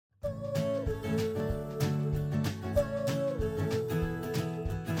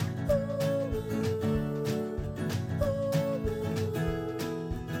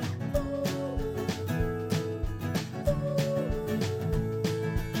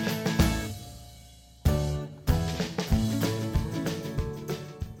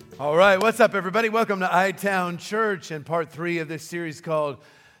All right, what's up, everybody? Welcome to I-Town Church and part 3 of this series called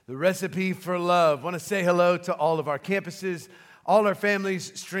The Recipe for Love. I want to say hello to all of our campuses, all our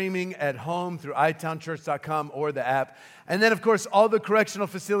families streaming at home through itownchurch.com or the app. And then, of course, all the correctional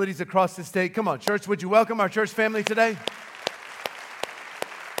facilities across the state. Come on, church, would you welcome our church family today?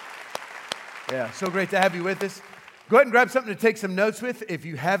 Yeah, so great to have you with us. Go ahead and grab something to take some notes with if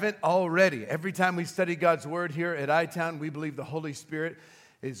you haven't already. Every time we study God's Word here at I-Town, we believe the Holy Spirit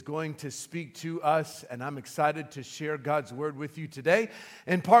is going to speak to us, and I'm excited to share God's Word with you today.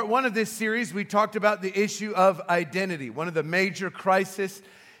 In part 1 of this series, we talked about the issue of identity, one of the major crises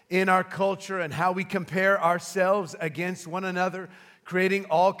in our culture, and how we compare ourselves against one another, creating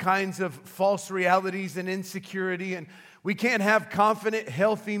all kinds of false realities and insecurity. And we can't have confident,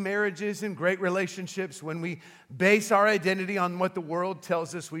 healthy marriages and great relationships when we base our identity on what the world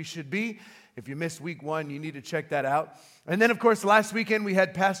tells us we should be. If you missed week 1, you need to check that out. And then, of course, last weekend we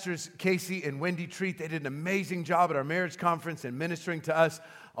had Pastors Casey and Wendy Treat. They did an amazing job at our marriage conference and ministering to us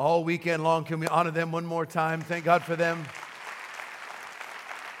all weekend long. Can we honor them one more time? Thank God for them.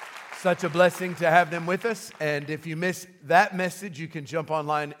 Such a blessing to have them with us. And if you missed that message, you can jump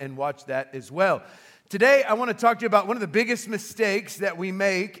online and watch that as well. Today, I want to talk to you about one of the biggest mistakes that we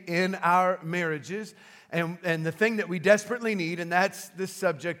make in our marriages and the thing that we desperately need, and that's the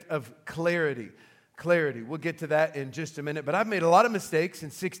subject of clarity. Clarity. We'll get to that in just a minute. But I've made a lot of mistakes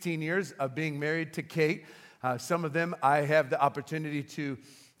in 16 years of being married to Kate. Some of them I have the opportunity to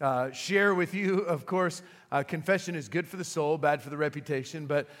share with you. Of course, confession is good for the soul, bad for the reputation.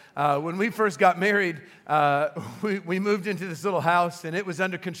 But when we first got married, we moved into this little house, and it was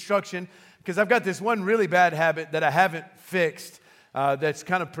under construction because I've got this one really bad habit that I haven't fixed. That's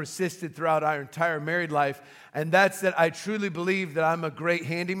kind of persisted throughout our entire married life, and that's that I truly believe that I'm a great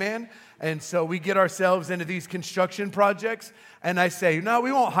handyman, and so we get ourselves into these construction projects, and I say, no,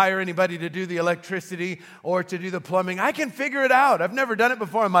 we won't hire anybody to do the electricity or to do the plumbing. I can figure it out. I've never done it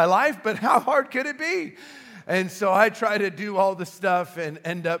before in my life, but how hard could it be? And so I try to do all the stuff and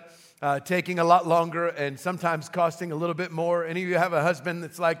end up taking a lot longer and sometimes costing a little bit more. Any of you have a husband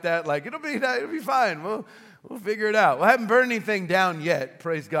that's like that? Like, it'll be fine. We'll figure it out. Well, I haven't burned anything down yet,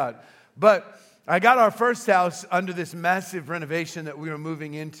 praise God. But I got our first house under this massive renovation that we were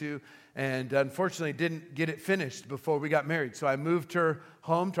moving into, and unfortunately didn't get it finished before we got married. So I moved her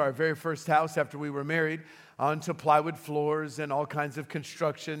home to our very first house after we were married, onto plywood floors and all kinds of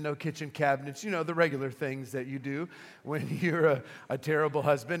construction, no kitchen cabinets, you know, the regular things that you do when you're a terrible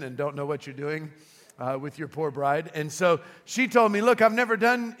husband and don't know what you're doing with your poor bride. And so she told me, look, I've never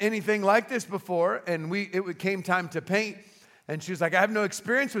done anything like this before. And it came time to paint. And she was like, I have no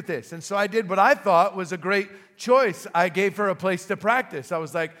experience with this. And so I did what I thought was a great choice. I gave her a place to practice. I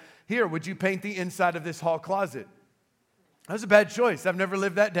was like, here, would you paint the inside of this hall closet? That was a bad choice. I've never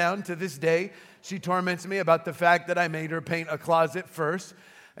lived that down to this day. She torments me about the fact that I made her paint a closet first.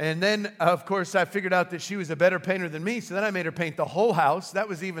 And then, of course, I figured out that she was a better painter than me, so then I made her paint the whole house. That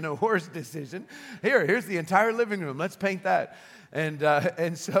was even a worse decision. Here's the entire living room. Let's paint that.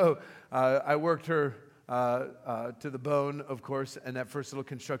 And so I worked her to the bone, of course, in that first little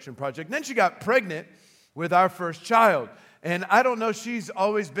construction project. And then she got pregnant with our first child. And I don't know, she's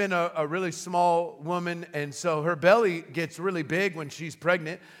always been a really small woman, and so her belly gets really big when she's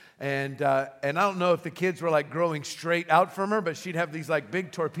pregnant. And I don't know if the kids were like growing straight out from her, but she'd have these like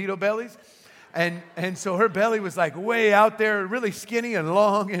big torpedo bellies. And so her belly was like way out there, really skinny and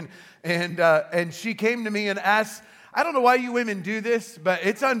long. And she came to me and asked, I don't know why you women do this, but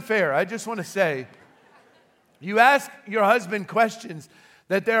it's unfair. I just want to say, you ask your husband questions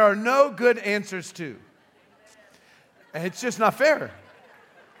that there are no good answers to. And it's just not fair.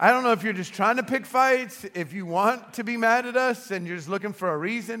 I don't know if you're just trying to pick fights, if you want to be mad at us and you're just looking for a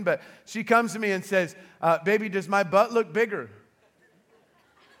reason, but she comes to me and says, baby, does my butt look bigger?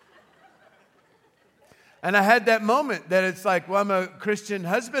 And I had that moment that it's like, well, I'm a Christian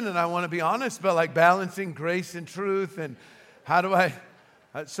husband and I want to be honest, but like balancing grace and truth, and how do I...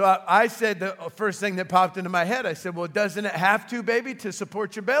 So I said the first thing that popped into my head, I said, well, doesn't it have to, baby, to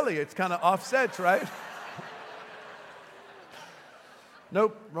support your belly? It's kind of offsets, right?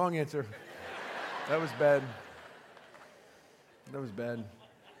 Nope, wrong answer. That was bad.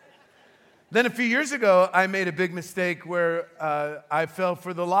 Then a few years ago, I made a big mistake where I fell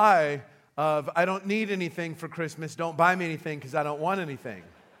for the lie of, I don't need anything for Christmas, don't buy me anything because I don't want anything.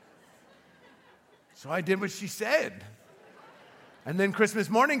 So I did what she said. And then Christmas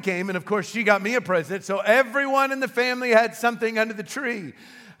morning came, and of course she got me a present, so everyone in the family had something under the tree.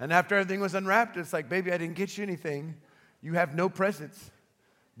 And after everything was unwrapped, it's like, baby, I didn't get you anything. You have no presents.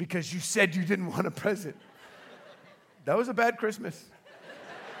 Because you said you didn't want a present. That was a bad Christmas.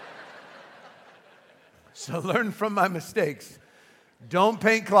 So learn from my mistakes. Don't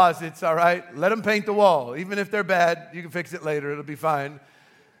paint closets, all right? Let them paint the wall. Even if they're bad, you can fix it later. It'll be fine.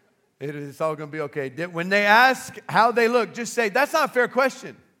 It's all going to be okay. When they ask how they look, just say, that's not a fair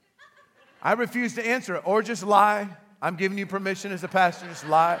question. I refuse to answer it. Or just lie. I'm giving you permission as a pastor. Just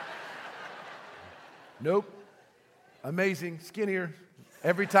lie. Nope. Amazing. Skinnier.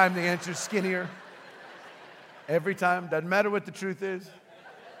 Every time the answer's skinnier. Every time. Doesn't matter what the truth is.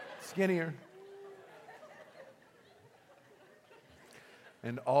 Skinnier.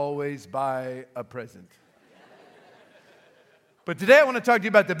 And always buy a present. But today I want to talk to you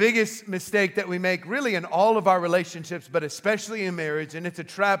about the biggest mistake that we make really in all of our relationships, but especially in marriage, and it's a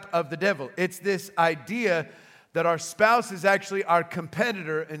trap of the devil. It's this idea that our spouse is actually our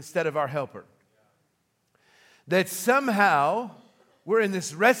competitor instead of our helper. That somehow we're in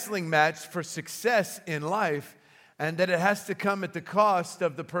this wrestling match for success in life, and that it has to come at the cost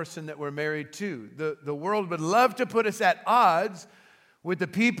of the person that we're married to. The world would love to put us at odds with the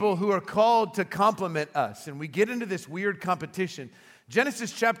people who are called to complement us. And we get into this weird competition.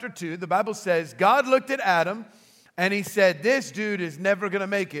 Genesis chapter 2, the Bible says, God looked at Adam and he said, this dude is never going to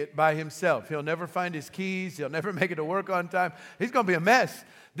make it by himself. He'll never find his keys. He'll never make it to work on time. He's going to be a mess.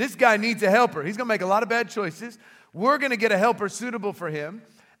 This guy needs a helper. He's going to make a lot of bad choices. We're going to get a helper suitable for him.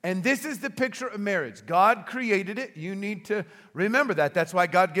 And this is the picture of marriage. God created it. You need to remember that. That's why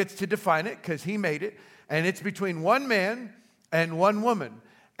God gets to define it, because he made it. And it's between one man and one woman.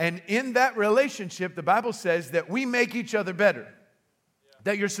 And in that relationship, the Bible says that we make each other better.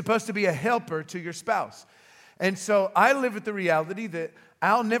 That you're supposed to be a helper to your spouse. And so I live with the reality that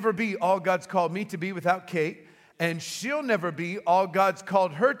I'll never be all God's called me to be without Kate. And she'll never be all God's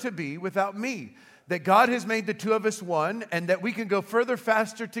called her to be without me. That God has made the two of us one, and that we can go further,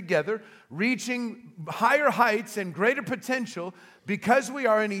 faster together, reaching higher heights and greater potential because we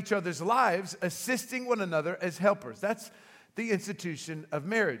are in each other's lives, assisting one another as helpers. That's the institution of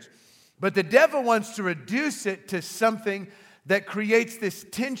marriage. But the devil wants to reduce it to something that creates this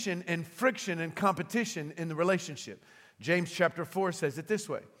tension and friction and competition in the relationship. James chapter 4 says it this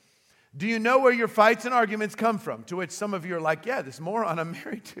way. Do you know where your fights and arguments come from? To which some of you are like, yeah, this moron I'm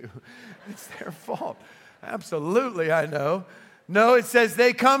married to. It's their fault. Absolutely, I know. No, it says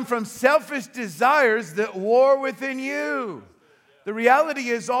they come from selfish desires that war within you. The reality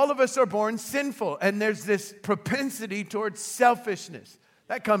is all of us are born sinful, and there's this propensity towards selfishness.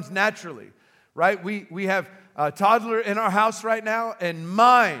 That comes naturally, right? We have a toddler in our house right now, and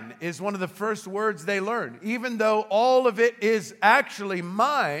mine is one of the first words they learn. Even though all of it is actually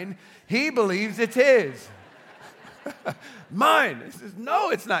mine, he believes it's his. Mine. He says,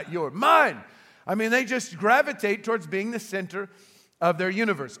 no, it's not yours. Mine. I mean, they just gravitate towards being the center of their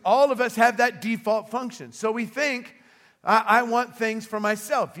universe. All of us have that default function. So we think, I want things for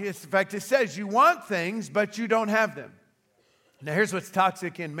myself. Yes, in fact, it says you want things, but you don't have them. Now, here's what's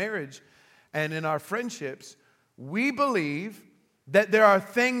toxic in marriage and in our friendships. We believe that there are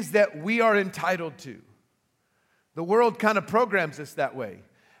things that we are entitled to. The world kind of programs us that way.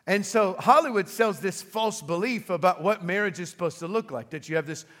 And so Hollywood sells this false belief about what marriage is supposed to look like. That you have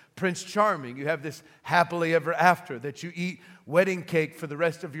this Prince Charming, you have this happily ever after, that you eat wedding cake for the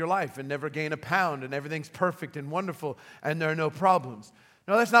rest of your life and never gain a pound and everything's perfect and wonderful and there are no problems.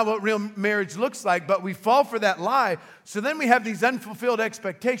 No, that's not what real marriage looks like, but we fall for that lie. So then we have these unfulfilled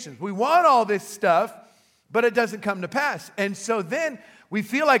expectations. We want all this stuff, but it doesn't come to pass. And so then we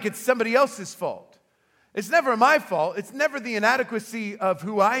feel like it's somebody else's fault. It's never my fault. It's never the inadequacy of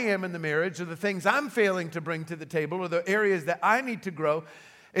who I am in the marriage or the things I'm failing to bring to the table or the areas that I need to grow.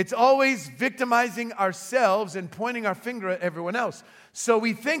 It's always victimizing ourselves and pointing our finger at everyone else. So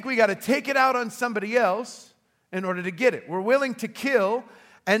we think we got to take it out on somebody else in order to get it. We're willing to kill,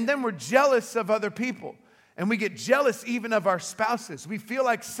 and then we're jealous of other people. And we get jealous even of our spouses. We feel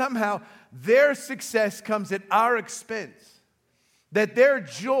like somehow their success comes at our expense. That their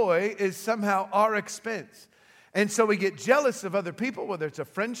joy is somehow our expense. And so we get jealous of other people, whether it's a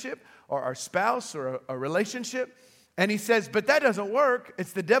friendship or our spouse or a relationship. And he says, but that doesn't work.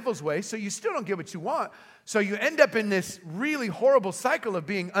 It's the devil's way, so you still don't get what you want. So you end up in this really horrible cycle of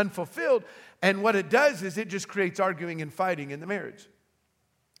being unfulfilled. And what it does is it just creates arguing and fighting in the marriage.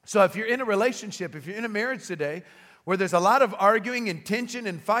 So if you're in a relationship, if you're in a marriage today, where there's a lot of arguing and tension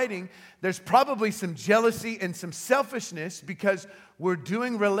and fighting, there's probably some jealousy and some selfishness because we're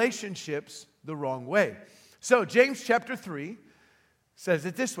doing relationships the wrong way. So James chapter 3 says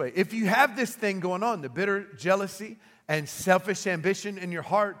it this way. If you have this thing going on, the bitter jealousy and selfish ambition in your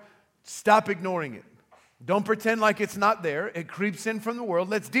heart, stop ignoring it. Don't pretend like it's not there. It creeps in from the world.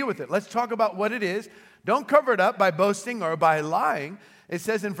 Let's deal with it. Let's talk about what it is. Don't cover it up by boasting or by lying. It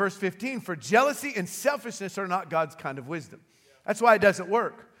says in verse 15, for jealousy and selfishness are not God's kind of wisdom. That's why it doesn't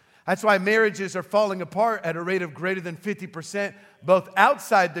work. That's why marriages are falling apart at a rate of greater than 50%, both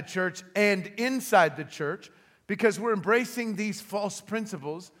outside the church and inside the church, because we're embracing these false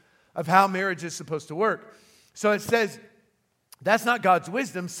principles of how marriage is supposed to work. So it says, that's not God's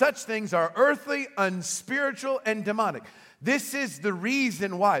wisdom. Such things are earthly, unspiritual, and demonic. This is the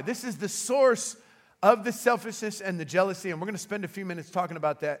reason why. This is the source of the selfishness and the jealousy, and we're going to spend a few minutes talking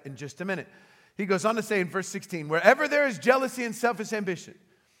about that in just a minute. He goes on to say in verse 16, wherever there is jealousy and selfish ambition,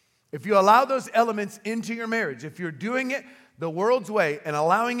 if you allow those elements into your marriage, if you're doing it the world's way and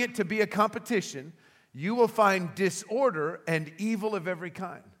allowing it to be a competition, you will find disorder and evil of every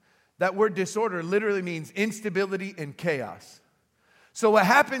kind. That word disorder literally means instability and chaos. So what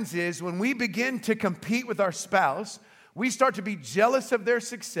happens is when we begin to compete with our spouse, we start to be jealous of their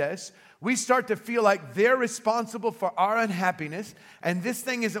success. We start to feel like they're responsible for our unhappiness, and this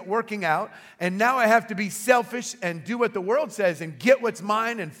thing isn't working out, and now I have to be selfish and do what the world says and get what's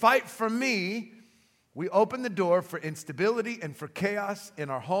mine and fight for me. We open the door for instability and for chaos in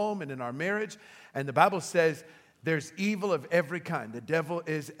our home and in our marriage, and the Bible says there's evil of every kind. The devil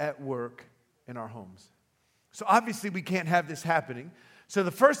is at work in our homes. So obviously we can't have this happening. So the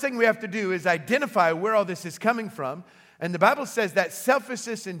first thing we have to do is identify where all this is coming from. And the Bible says that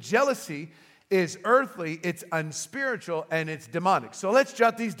selfishness and jealousy is earthly, it's unspiritual, and it's demonic. So let's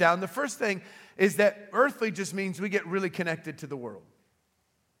jot these down. The first thing is that earthly just means we get really connected to the world.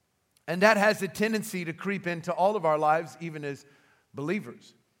 And that has a tendency to creep into all of our lives, even as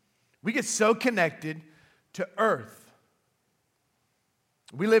believers. We get so connected to earth.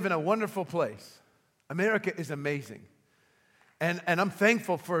 We live in a wonderful place. America is amazing. And I'm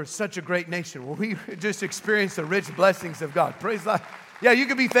thankful for such a great nation where we just experience the rich blessings of God. Praise God. Yeah, you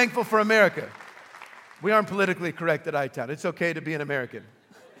can be thankful for America. We aren't politically correct at I-Town. It's okay to be an American.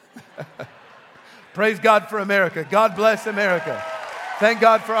 Praise God for America. God bless America. Thank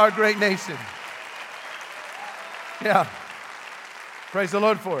God for our great nation. Yeah. Praise the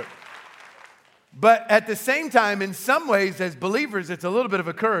Lord for it. But at the same time, in some ways, as believers, it's a little bit of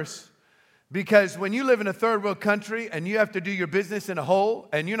a curse. Because when you live in a third world country and you have to do your business in a hole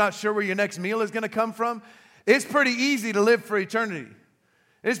and you're not sure where your next meal is going to come from, it's pretty easy to live for eternity.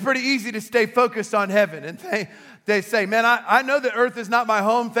 It's pretty easy to stay focused on heaven. And they say, man, I know that earth is not my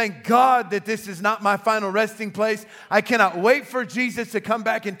home. Thank God that this is not my final resting place. I cannot wait for Jesus to come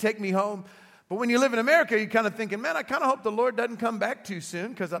back and take me home. But when you live in America, you're kind of thinking, man, I kind of hope the Lord doesn't come back too soon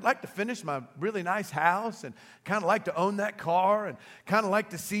because I'd like to finish my really nice house and kind of like to own that car and kind of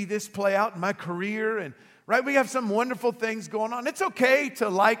like to see this play out in my career. And right, we have some wonderful things going on. It's okay to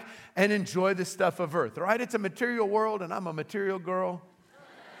like and enjoy the stuff of earth, right? It's a material world and I'm a material girl.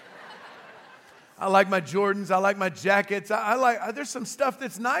 I like my Jordans. I like my jackets. There's some stuff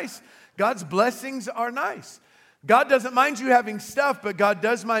that's nice. God's blessings are nice. God doesn't mind you having stuff, but God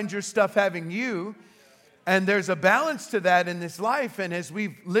does mind your stuff having you. And there's a balance to that in this life. And as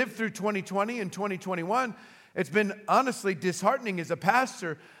we've lived through 2020 and 2021, it's been honestly disheartening as a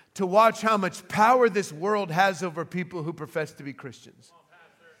pastor to watch how much power this world has over people who profess to be Christians.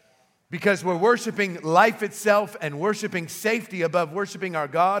 Because we're worshiping life itself and worshiping safety above worshiping our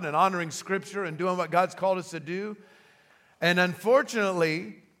God and honoring Scripture and doing what God's called us to do. And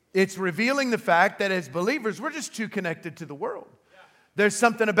unfortunately, it's revealing the fact that as believers, we're just too connected to the world. There's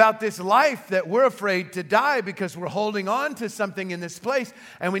something about this life that we're afraid to die because we're holding on to something in this place.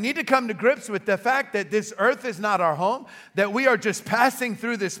 And we need to come to grips with the fact that this earth is not our home, that we are just passing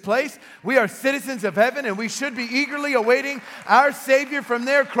through this place. We are citizens of heaven, and we should be eagerly awaiting our Savior from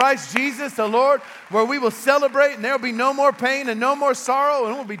there, Christ Jesus the Lord, where we will celebrate and there will be no more pain and no more sorrow,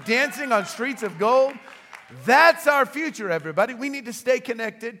 and we'll be dancing on streets of gold. That's our future, everybody. We need to stay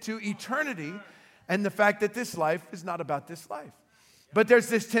connected to eternity and the fact that this life is not about this life. But there's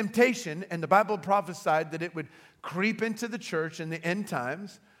this temptation, and the Bible prophesied that it would creep into the church in the end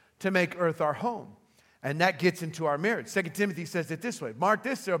times to make earth our home. And that gets into our marriage. 2 Timothy says it this way. Mark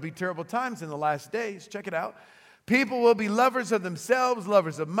this, there will be terrible times in the last days. Check it out. People will be lovers of themselves,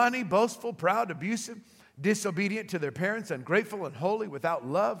 lovers of money, boastful, proud, abusive, disobedient to their parents, ungrateful, unholy, without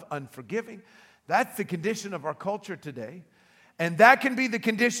love, unforgiving. That's the condition of our culture today. And that can be the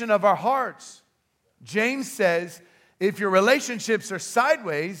condition of our hearts. James says, if your relationships are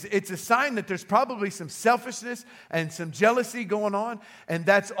sideways, it's a sign that there's probably some selfishness and some jealousy going on. And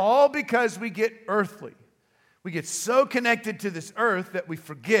that's all because we get earthly. We get so connected to this earth that we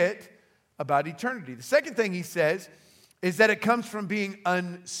forget about eternity. The second thing he says is that it comes from being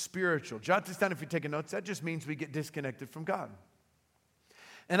unspiritual. Jot this down if you're taking notes. That just means we get disconnected from God.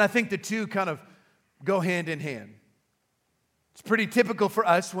 And I think the two kind of go hand in hand. It's pretty typical for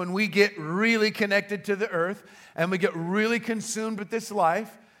us when we get really connected to the earth and we get really consumed with this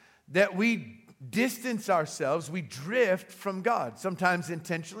life that we distance ourselves, we drift from God, sometimes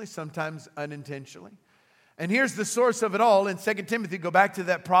intentionally, sometimes unintentionally. And here's the source of it all in 2 Timothy. Go back to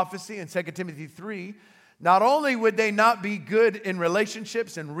that prophecy in 2 Timothy 3. Not only would they not be good in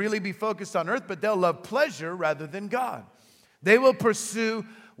relationships and really be focused on earth, but they'll love pleasure rather than God. They will pursue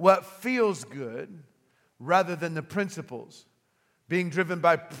what feels good rather than the principles, being driven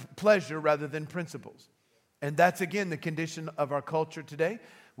by pleasure rather than principles. And that's, again, the condition of our culture today.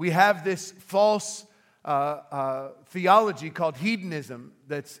 We have this false theology called hedonism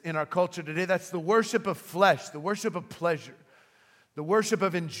that's in our culture today. That's the worship of flesh, the worship of pleasure, the worship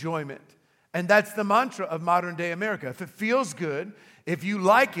of enjoyment. And that's the mantra of modern day America. If it feels good, if you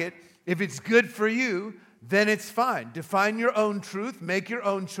like it, if it's good for you, then it's fine. Define your own truth, make your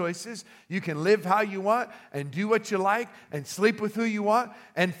own choices. You can live how you want and do what you like and sleep with who you want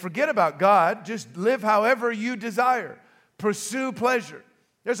and forget about God. Just live however you desire. Pursue pleasure.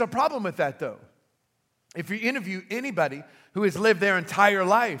 There's a problem with that, though. If you interview anybody who has lived their entire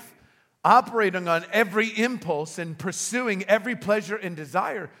life operating on every impulse and pursuing every pleasure and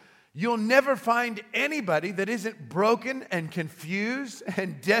desire, you'll never find anybody that isn't broken and confused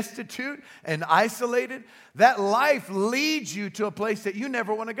and destitute and isolated. That life leads you to a place that you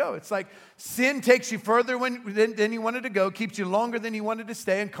never want to go. It's like sin takes you further than you wanted to go, keeps you longer than you wanted to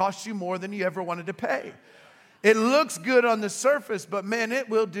stay, and costs you more than you ever wanted to pay. It looks good on the surface, but man, it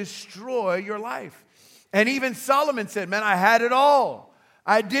will destroy your life. And even Solomon said, man, I had it all.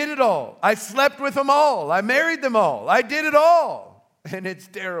 I did it all. I slept with them all. I married them all. I did it all. And it's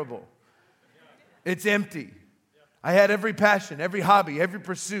terrible. It's empty. I had every passion, every hobby, every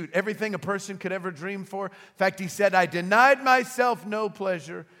pursuit, everything a person could ever dream for. In fact, he said, I denied myself no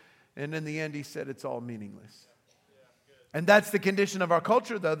pleasure. And in the end, he said, it's all meaningless. And that's the condition of our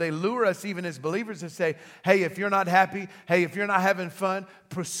culture, though. They lure us even as believers to say, hey, if you're not happy, hey, if you're not having fun,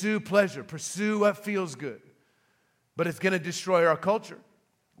 pursue pleasure, pursue what feels good. But it's going to destroy our culture.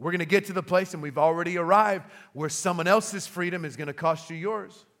 We're going to get to the place, and we've already arrived, where someone else's freedom is going to cost you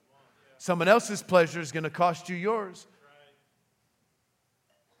yours. Someone else's pleasure is going to cost you yours.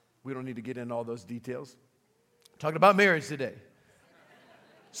 We don't need to get into all those details. I'm talking about marriage today.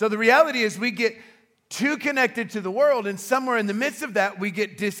 So the reality is we get too connected to the world, and somewhere in the midst of that, we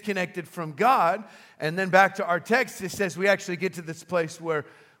get disconnected from God. And then back to our text, it says we actually get to this place where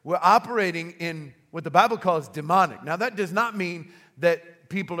we're operating in what the Bible calls demonic. Now, that does not mean that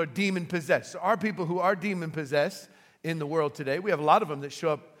people are demon-possessed. There are people who are demon-possessed in the world today. We have a lot of them that show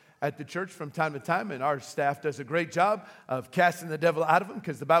up at the church from time to time, and our staff does a great job of casting the devil out of them,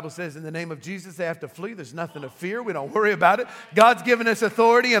 because the Bible says in the name of Jesus they have to flee. There's nothing to fear. We don't worry about it. God's given us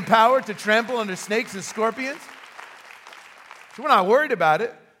authority and power to trample under snakes and scorpions. So we're not worried about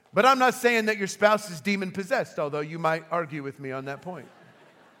it, but I'm not saying that your spouse is demon-possessed, although you might argue with me on that point.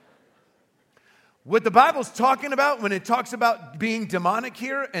 What the Bible's talking about when it talks about being demonic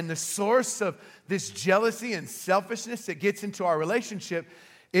here and the source of this jealousy and selfishness that gets into our relationship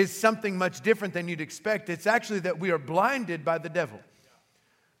is something much different than you'd expect. It's actually that we are blinded by the devil.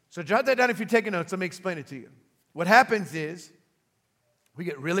 So jot that down if you're taking notes. Let me explain it to you. What happens is we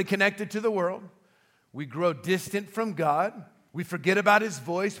get really connected to the world. We grow distant from God. We forget about His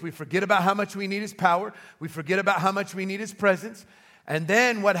voice. We forget about how much we need His power. We forget about how much we need His presence. And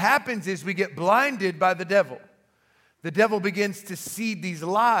then what happens is we get blinded by the devil. The devil begins to seed these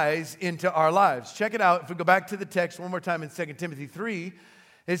lies into our lives. Check it out. If we go back to the text one more time in 2 Timothy 3,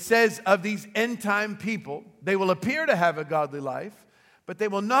 it says of these end-time people, they will appear to have a godly life, but they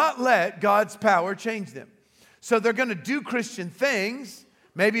will not let God's power change them. So they're going to do Christian things.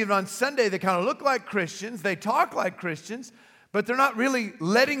 Maybe even on Sunday they kind of look like Christians, they talk like Christians, but they're not really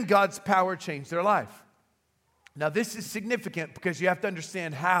letting God's power change their life. Now this is significant because you have to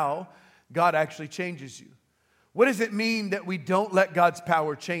understand how God actually changes you. What does it mean that we don't let God's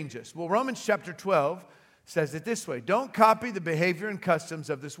power change us? Well, Romans chapter 12 says it this way. Don't copy the behavior and customs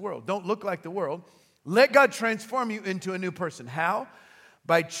of this world. Don't look like the world. Let God transform you into a new person. How?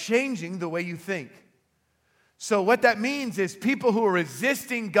 By changing the way you think. So what that means is people who are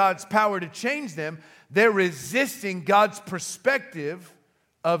resisting God's power to change them, they're resisting God's perspective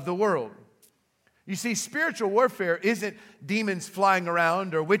of the world. You see, spiritual warfare isn't demons flying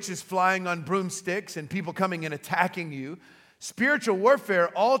around or witches flying on broomsticks and people coming and attacking you. Spiritual warfare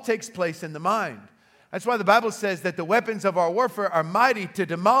all takes place in the mind. That's why the Bible says that the weapons of our warfare are mighty to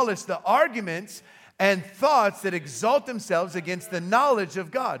demolish the arguments and thoughts that exalt themselves against the knowledge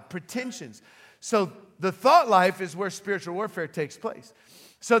of God, pretensions. So the thought life is where spiritual warfare takes place.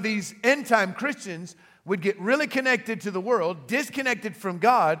 So these end-time Christians would get really connected to the world, disconnected from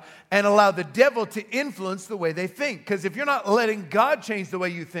God, and allow the devil to influence the way they think. Because if you're not letting God change the way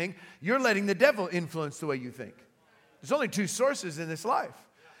you think, you're letting the devil influence the way you think. There's only two sources in this life.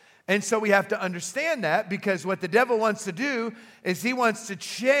 And so we have to understand that, because what the devil wants to do is he wants to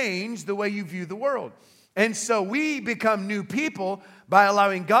change the way you view the world. And so we become new people by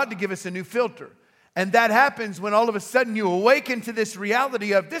allowing God to give us a new filter. And that happens when all of a sudden you awaken to this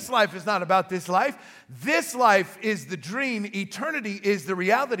reality of this life is not about this life. This life is the dream. Eternity is the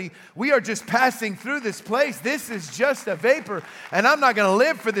reality. We are just passing through this place. This is just a vapor. And I'm not going to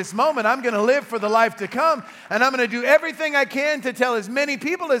live for this moment. I'm going to live for the life to come. And I'm going to do everything I can to tell as many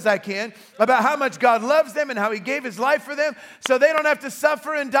people as I can about how much God loves them and how he gave his life for them, so they don't have to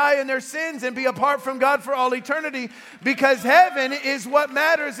suffer and die in their sins and be apart from God for all eternity, because heaven is what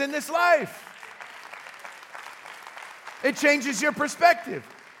matters in this life. It changes your perspective.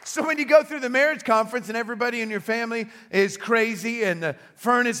 So when you go through the marriage conference and everybody in your family is crazy and the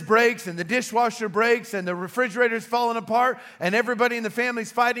furnace breaks and the dishwasher breaks and the refrigerator's falling apart and everybody in the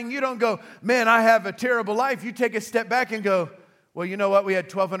family's fighting, you don't go, man, I have a terrible life. You take a step back and go, well, you know what? We had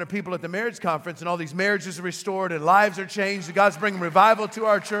 1,200 people at the marriage conference and all these marriages are restored and lives are changed and God's bringing revival to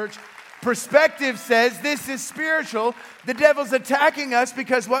our church. Perspective says this is spiritual. The devil's attacking us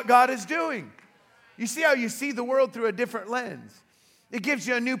because what God is doing. You see how you see the world through a different lens. It gives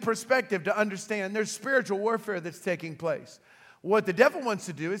you a new perspective to understand there's spiritual warfare that's taking place. What the devil wants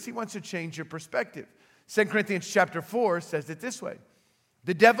to do is he wants to change your perspective. 2 Corinthians chapter 4 says it this way.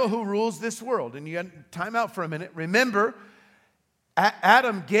 The devil who rules this world, and you time out for a minute. Remember,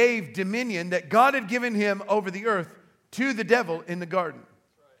 Adam gave dominion that God had given him over the earth to the devil in the garden.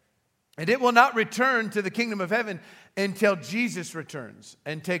 And it will not return to the kingdom of heaven until Jesus returns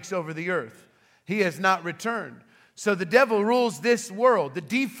and takes over the earth. He has not returned. So the devil rules this world. The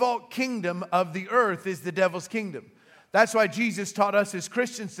default kingdom of the earth is the devil's kingdom. That's why Jesus taught us as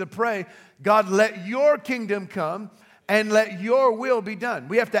Christians to pray, God, let your kingdom come and let your will be done.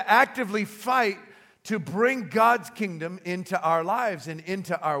 We have to actively fight to bring God's kingdom into our lives and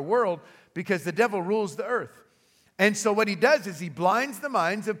into our world, because the devil rules the earth. And so what he does is he blinds the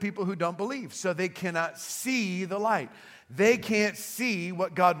minds of people who don't believe, so they cannot see the light. They can't see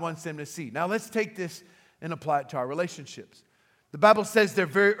what God wants them to see. Now let's take this and apply it to our relationships. The Bible says they're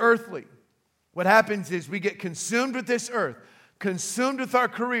very earthly. What happens is we get consumed with this earth, consumed with our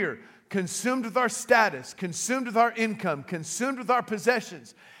career, consumed with our status, consumed with our income, consumed with our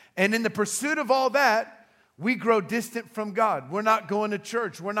possessions. And in the pursuit of all that, we grow distant from God. We're not going to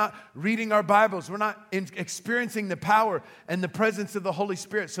church. We're not reading our Bibles. We're not experiencing the power and the presence of the Holy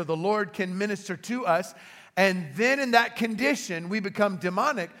Spirit so the Lord can minister to us. And then in that condition, we become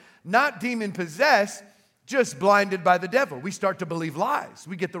demonic, not demon-possessed, just blinded by the devil. We start to believe lies.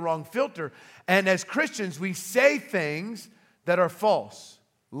 We get the wrong filter. And as Christians, we say things that are false.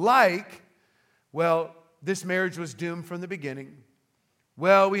 Like, well, this marriage was doomed from the beginning.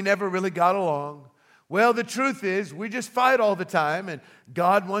 Well, we never really got along. Well, the truth is, we just fight all the time, and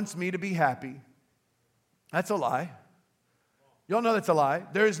God wants me to be happy. That's a lie. Y'all know that's a lie.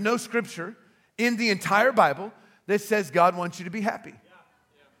 There is no scripture in the entire Bible that says God wants you to be happy.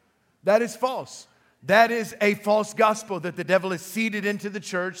 That is false. That is a false gospel that the devil has seeded into the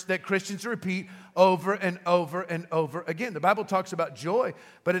church that Christians repeat over and over and over again. The Bible talks about joy,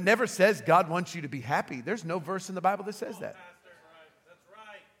 but it never says God wants you to be happy. There's no verse in the Bible that says that.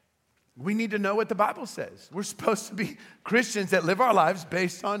 We need to know what the Bible says. We're supposed to be Christians that live our lives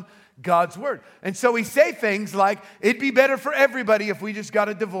based on God's word. And so we say things like, it'd be better for everybody if we just got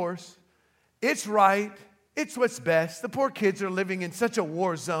a divorce. It's right. It's what's best. The poor kids are living in such a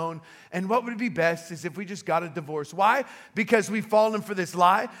war zone. And what would be best is if we just got a divorce. Why? Because we've fallen for this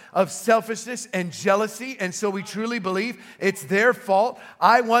lie of selfishness and jealousy. And so we truly believe it's their fault.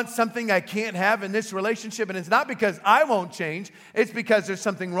 I want something I can't have in this relationship. And it's not because I won't change. It's because there's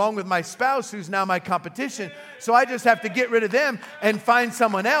something wrong with my spouse who's now my competition. So I just have to get rid of them and find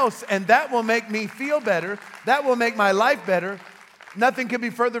someone else. And that will make me feel better. That will make my life better. Nothing can be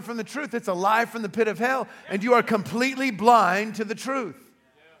further from the truth. It's a lie from the pit of hell, and you are completely blind to the truth.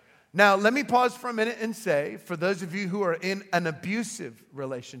 Now, let me pause for a minute and say, for those of you who are in an abusive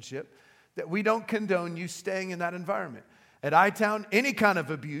relationship, that we don't condone you staying in that environment. At iTown, any kind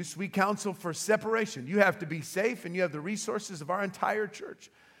of abuse, we counsel for separation. You have to be safe, and you have the resources of our entire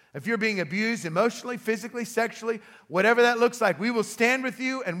church. If you're being abused emotionally, physically, sexually, whatever that looks like, we will stand with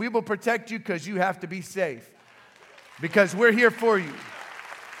you, and we will protect you because you have to be safe. Because we're here for you.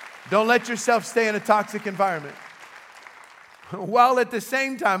 Don't let yourself stay in a toxic environment. While at the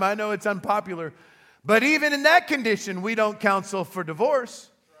same time, I know it's unpopular, but even in that condition, we don't counsel for divorce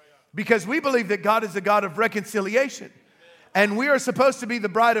because we believe that God is a God of reconciliation. And we are supposed to be the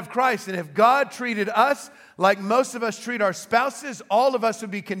bride of Christ. And if God treated us like most of us treat our spouses, all of us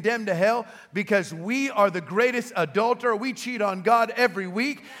would be condemned to hell because we are the greatest adulterer. We cheat on God every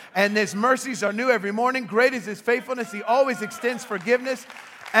week, and His mercies are new every morning. Great is His faithfulness. He always extends forgiveness,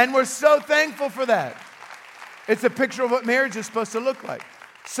 and we're so thankful for that. It's a picture of what marriage is supposed to look like.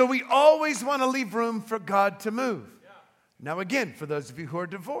 So we always want to leave room for God to move. Now again, for those of you who are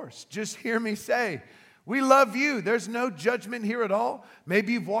divorced, just hear me say, we love you. There's no judgment here at all.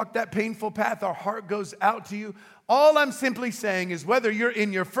 Maybe you've walked that painful path. Our heart goes out to you. All I'm simply saying is whether you're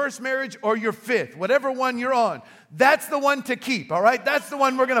in your first marriage or your fifth, whatever one you're on, that's the one to keep, all right? That's the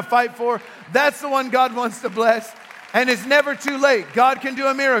one we're going to fight for. That's the one God wants to bless. And it's never too late. God can do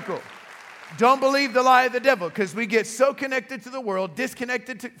a miracle. Don't believe the lie of the devil because we get so connected to the world,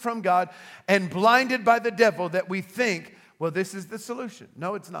 disconnected from God, and blinded by the devil that we think, well, this is the solution.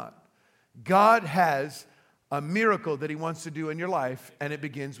 No, it's not. God has a miracle that He wants to do in your life, and it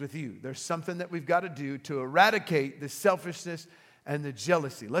begins with you. There's something that we've got to do to eradicate the selfishness and the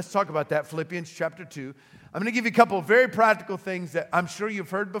jealousy. Let's talk about that, Philippians chapter 2. I'm going to give you a couple of very practical things that I'm sure you've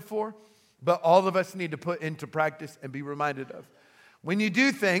heard before, but all of us need to put into practice and be reminded of. When you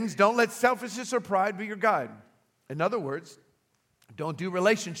do things, don't let selfishness or pride be your guide. In other words, don't do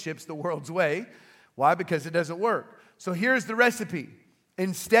relationships the world's way. Why? Because it doesn't work. So here's the recipe.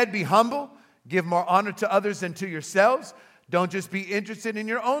 Instead, be humble, give more honor to others than to yourselves. Don't just be interested in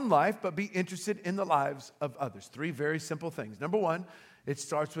your own life, but be interested in the lives of others. 3 very simple things. Number 1, it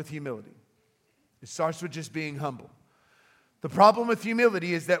starts with humility. It starts with just being humble. The problem with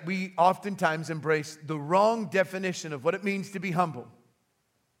humility is that we oftentimes embrace the wrong definition of what it means to be humble.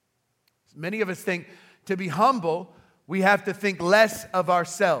 Many of us think to be humble, we have to think less of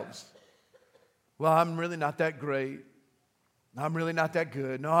ourselves. Well, I'm really not that great. I'm really not that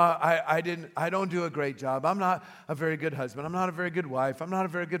good. No, I don't do a great job. I'm not a very good husband. I'm not a very good wife. I'm not a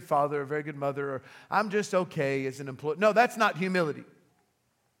very good father, a very good mother. Or I'm just okay as an employee. No, that's not humility.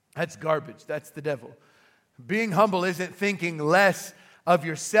 That's garbage. That's the devil. Being humble isn't thinking less of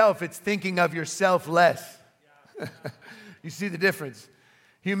yourself. It's thinking of yourself less. You see the difference?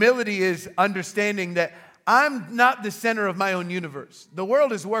 Humility is understanding that I'm not the center of my own universe. The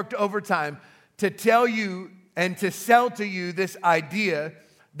world has worked overtime to tell you and to sell to you this idea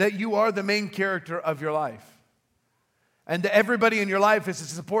that you are the main character of your life. And that everybody in your life is a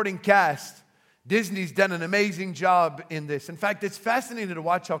supporting cast. Disney's done an amazing job in this. In fact, it's fascinating to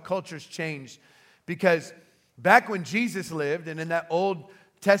watch how cultures change. Because back when Jesus lived, and in that Old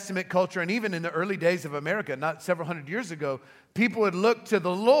Testament culture, and even in the early days of America, not several hundred years ago, people would look to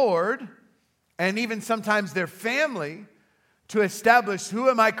the Lord, and even sometimes their family, to establish who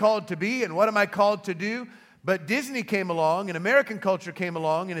am I called to be and what am I called to do. But Disney came along and American culture came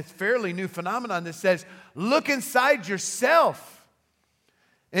along, and it's a fairly new phenomenon that says, look inside yourself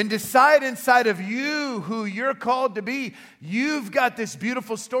and decide inside of you who you're called to be. You've got this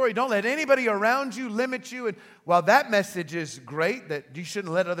beautiful story. Don't let anybody around you limit you. And while that message is great, that you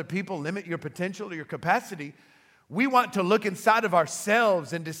shouldn't let other people limit your potential or your capacity, we want to look inside of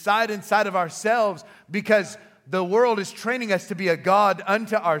ourselves and decide inside of ourselves, because the world is training us to be a God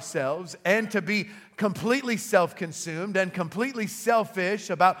unto ourselves and to be completely self-consumed and completely selfish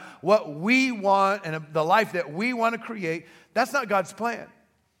about what we want and the life that we want to create. That's not God's plan.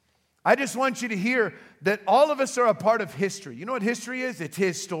 I just want you to hear that all of us are a part of history. You know what history is? It's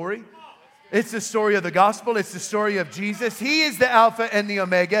His story. It's the story of the gospel. It's the story of Jesus. He is the Alpha and the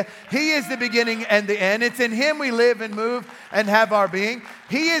Omega. He is the beginning and the end. It's in Him we live and move and have our being.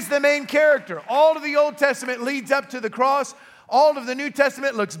 He is the main character. All of the Old Testament leads up to the cross. All of the New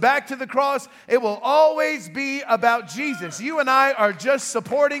Testament looks back to the cross. It will always be about Jesus. You and I are just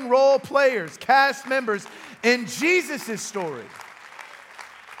supporting role players, cast members in Jesus' story.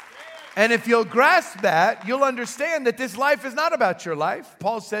 And if you'll grasp that, you'll understand that this life is not about your life.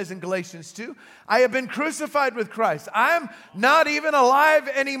 Paul says in Galatians 2, I have been crucified with Christ. I'm not even alive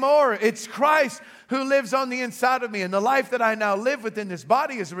anymore. It's Christ who lives on the inside of me. And the life that I now live within this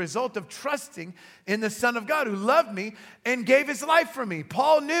body is a result of trusting in the Son of God who loved me and gave His life for me.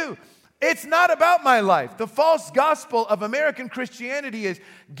 Paul knew it's not about my life. The false gospel of American Christianity is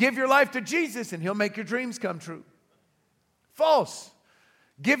give your life to Jesus and He'll make your dreams come true. False.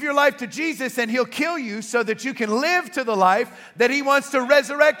 Give your life to Jesus and He'll kill you so that you can live to the life that He wants to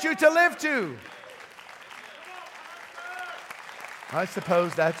resurrect you to live to. I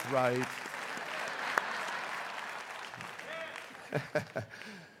suppose that's right.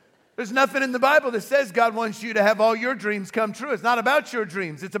 There's nothing in the Bible that says God wants you to have all your dreams come true. It's not about your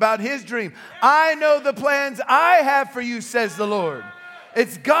dreams. It's about His dream. I know the plans I have for you, says the Lord.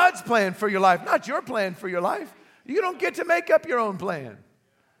 It's God's plan for your life, not your plan for your life. You don't get to make up your own plan.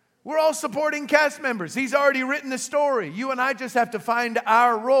 We're all supporting cast members. He's already written the story. You and I just have to find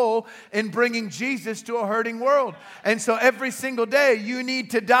our role in bringing Jesus to a hurting world. And so every single day you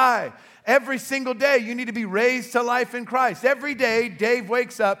need to die. Every single day you need to be raised to life in Christ. Every day Dave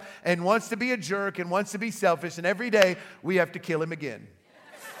wakes up and wants to be a jerk and wants to be selfish. And every day we have to kill him again.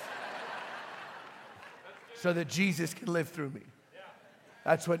 So that Jesus can live through me.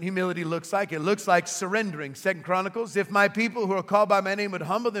 That's what humility looks like. It looks like surrendering. 2 Chronicles, if my people who are called by my name would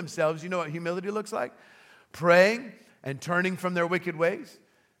humble themselves, you know what humility looks like? Praying and turning from their wicked ways.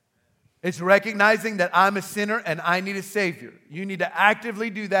 It's recognizing that I'm a sinner and I need a Savior. You need to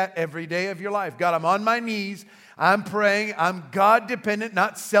actively do that every day of your life. God, I'm on my knees. I'm praying. I'm God-dependent,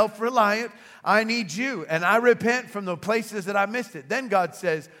 not self-reliant. I need you. And I repent from the places that I missed it. Then God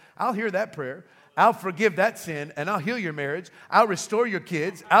says, I'll hear that prayer. I'll forgive that sin, and I'll heal your marriage. I'll restore your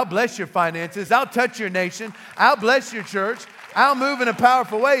kids. I'll bless your finances. I'll touch your nation. I'll bless your church. I'll move in a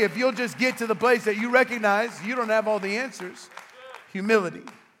powerful way if you'll just get to the place that you recognize you don't have all the answers. Humility.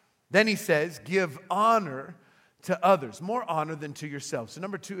 Then he says, give honor to others. More honor than to yourself. So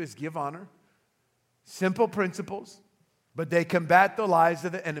number 2 is give honor. Simple principles, but they combat the lies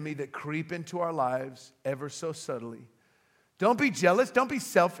of the enemy that creep into our lives ever so subtly. Don't be jealous. Don't be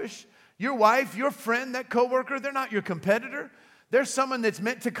selfish. Your wife, your friend, that coworker, they're not your competitor. They're someone that's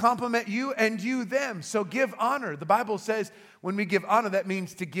meant to compliment you and you them. So give honor. The Bible says when we give honor, that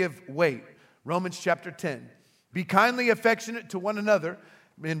means to give weight. Romans chapter 10. Be kindly affectionate to one another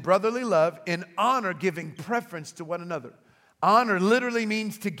in brotherly love, in honor giving preference to one another. Honor literally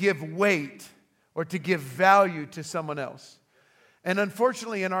means to give weight or to give value to someone else. And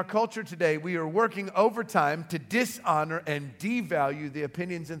unfortunately, in our culture today, we are working overtime to dishonor and devalue the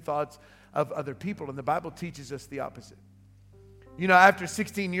opinions and thoughts of other people. And the Bible teaches us the opposite. You know, after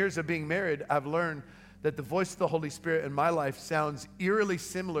 16 years of being married, I've learned that the voice of the Holy Spirit in my life sounds eerily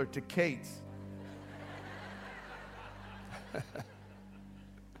similar to Kate's.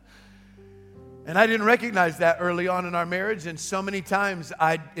 And I didn't recognize that early on in our marriage. And so many times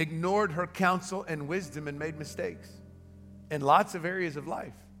I ignored her counsel and wisdom and made mistakes in lots of areas of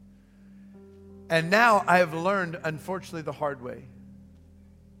life. And now I have learned, unfortunately, the hard way.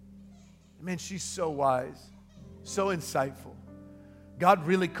 Man, she's so wise, so insightful. God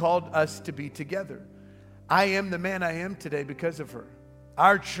really called us to be together. I am the man I am today because of her.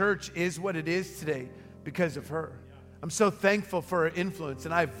 Our church is what it is today because of her. I'm so thankful for her influence,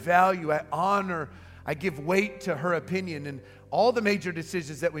 and I value, I honor, I give weight to her opinion and all the major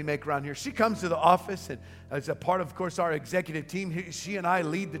decisions that we make around here. She comes to the office, and as a part of course, our executive team, she and I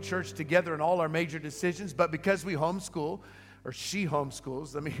lead the church together in all our major decisions. But because we homeschool, or she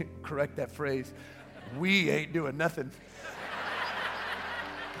homeschools, let me correct that phrase, we ain't doing nothing.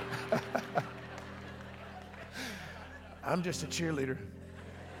 I'm just a cheerleader.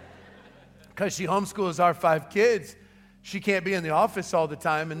 Because she homeschools our 5 kids, she can't be in the office all the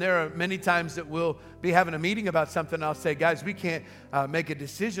time. And there are many times that we'll be having a meeting about something. And I'll say, guys, we can't make a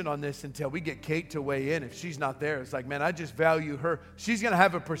decision on this until we get Kate to weigh in. If she's not there, it's like, man, I just value her. She's going to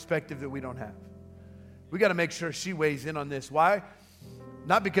have a perspective that we don't have. We got to make sure she weighs in on this. Why?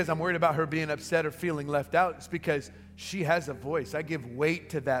 Not because I'm worried about her being upset or feeling left out. It's because she has a voice. I give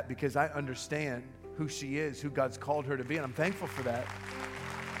weight to that because I understand who she is, who God's called her to be. And I'm thankful for that.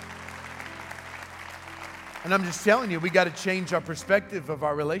 And I'm just telling you, we got to change our perspective of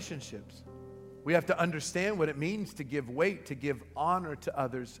our relationships. We have to understand what it means to give weight, to give honor to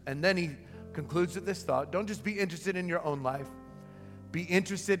others. And then he concludes with this thought. Don't just be interested in your own life. Be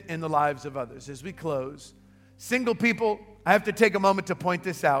interested in the lives of others. As we close, single people, I have to take a moment to point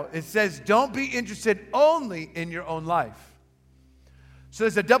this out. It says, don't be interested only in your own life. So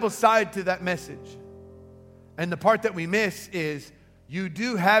there's a double side to that message. And the part that we miss is you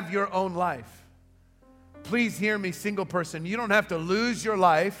do have your own life. Please hear me, single person. You don't have to lose your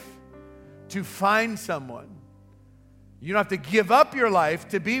life to find someone. You don't have to give up your life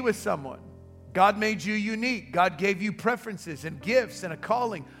to be with someone. God made you unique. God gave you preferences and gifts and a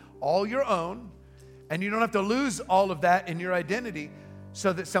calling, all your own. And you don't have to lose all of that in your identity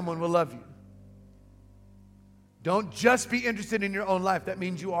so that someone will love you. Don't just be interested in your own life. That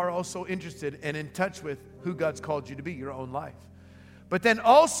means you are also interested and in touch with who God's called you to be, your own life. But then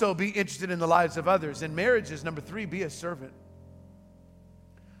also be interested in the lives of others. In marriages, number 3, be a servant.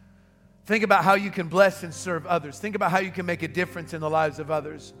 Think about how you can bless and serve others. Think about how you can make a difference in the lives of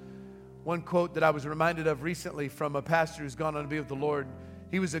others. One quote that I was reminded of recently from a pastor who's gone on to be with the Lord,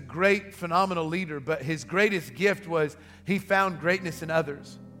 He was a great, phenomenal leader, but his greatest gift was he found greatness in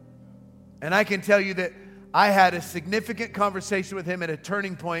others. And I can tell you that I had a significant conversation with him at a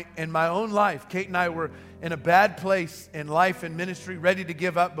turning point in my own life. Kate and I were in a bad place in life and ministry, ready to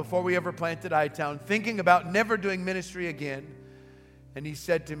give up before we ever planted I-Town, thinking about never doing ministry again. And he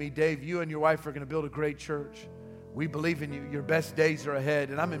said to me, Dave, you and your wife are going to build a great church. We believe in you. Your best days are ahead.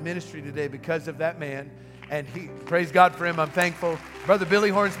 And I'm in ministry today because of that man. And praise God for him. I'm thankful. Brother Billy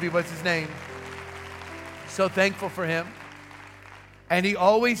Hornsby was his name. So thankful for him. And he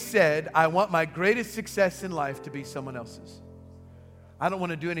always said, I want my greatest success in life to be someone else's. I don't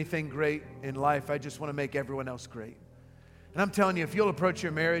want to do anything great in life. I just want to make everyone else great. And I'm telling you, if you'll approach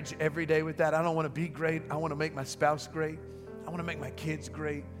your marriage every day with that, I don't want to be great. I want to make my spouse great. I want to make my kids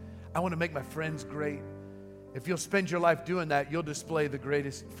great. I want to make my friends great. If you'll spend your life doing that, you'll display the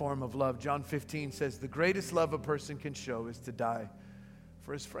greatest form of love. John 15 says, the greatest love a person can show is to die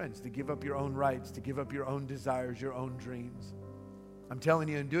for his friends, to give up your own rights, to give up your own desires, your own dreams. I'm telling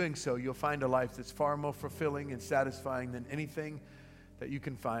you, in doing so, you'll find a life that's far more fulfilling and satisfying than anything that you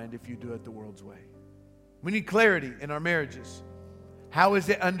can find if you do it the world's way. We need clarity in our marriages. How is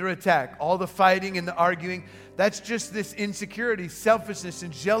it under attack? All the fighting and the arguing, that's just this insecurity, selfishness,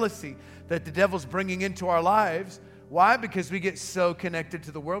 and jealousy that the devil's bringing into our lives. Why? Because we get so connected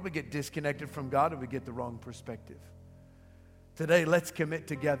to the world, we get disconnected from God, and we get the wrong perspective. Today, let's commit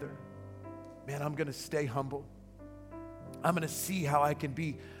together. Man, I'm going to stay humble. I'm going to see how I can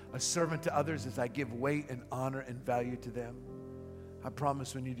be a servant to others as I give weight and honor and value to them. I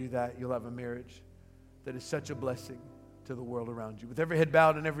promise when you do that, you'll have a marriage that is such a blessing to the world around you. With every head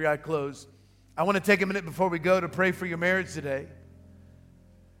bowed and every eye closed, I want to take a minute before we go to pray for your marriage today.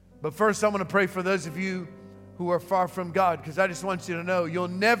 But first, I want to pray for those of you who are far from God, because I just want you to know you'll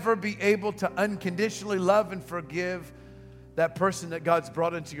never be able to unconditionally love and forgive that person that God's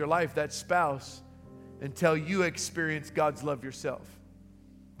brought into your life, that spouse, until you experience God's love yourself.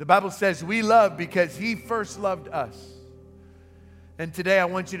 The Bible says we love because He first loved us. And today I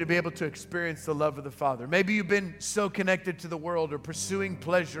want you to be able to experience the love of the Father. Maybe you've been so connected to the world or pursuing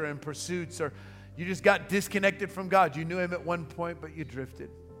pleasure and pursuits, or you just got disconnected from God. You knew Him at one point, but you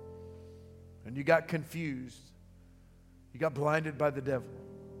drifted. And you got confused. You got blinded by the devil.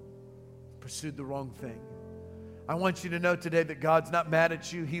 Pursued the wrong thing. I want you to know today that God's not mad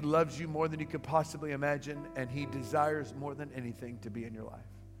at you. He loves you more than you could possibly imagine, and He desires more than anything to be in your life.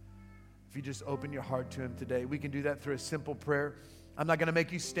 If you just open your heart to Him today, we can do that through a simple prayer. I'm not going to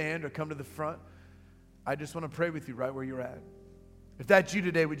make you stand or come to the front. I just want to pray with you right where you're at. If that's you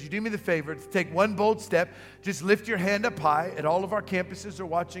today, would you do me the favor to take one bold step? Just lift your hand up high at all of our campuses or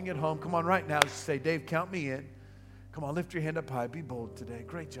watching at home. Come on right now. Just say, Dave, count me in. Come on, lift your hand up high. Be bold today.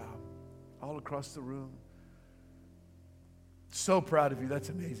 Great job. All across the room. So proud of you. That's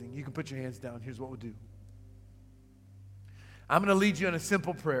amazing. You can put your hands down. Here's what we'll do. I'm going to lead you in a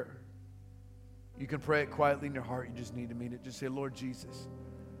simple prayer. You can pray it quietly in your heart. You just need to mean it. Just say, Lord Jesus,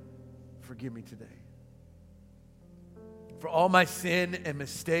 forgive me today. For all my sin and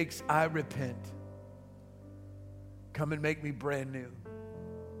mistakes, I repent. Come and make me brand new.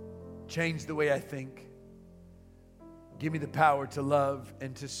 Change the way I think. Give me the power to love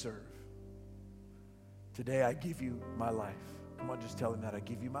and to serve. Today I give you my life. Come on, just tell Him that. I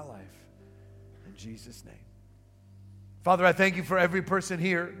give you my life. In Jesus' name. Father, I thank you for every person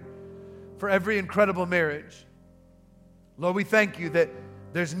here, for every incredible marriage. Lord, we thank you that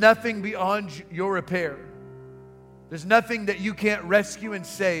there's nothing beyond your repair. There's nothing that you can't rescue and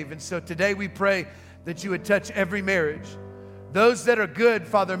save. And so today we pray that you would touch every marriage. Those that are good,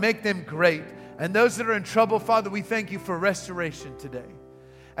 Father, make them great. And those that are in trouble, Father, we thank you for restoration today.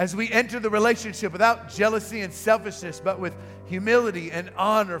 As we enter the relationship without jealousy and selfishness, but with humility and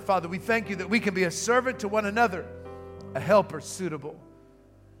honor, Father, we thank you that we can be a servant to one another, a helper suitable.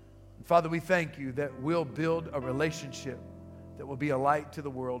 And Father, we thank you that we'll build a relationship that will be a light to the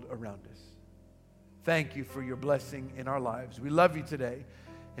world around us. Thank you for your blessing in our lives. We love you today.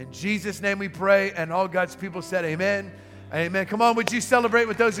 In Jesus' name we pray, and all God's people said amen. Amen. Come on, would you celebrate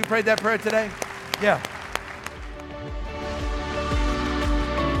with those who prayed that prayer today? Yeah.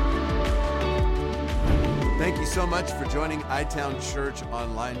 Thank you so much for joining I-Town Church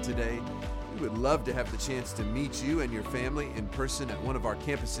online today. We would love to have the chance to meet you and your family in person at one of our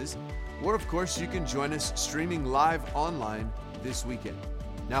campuses. Or, of course, you can join us streaming live online this weekend.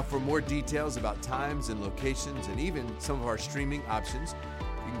 Now, for more details about times and locations and even some of our streaming options,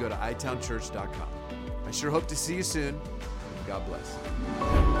 you can go to itownchurch.com. I sure hope to see you soon. God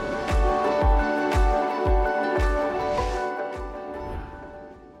bless.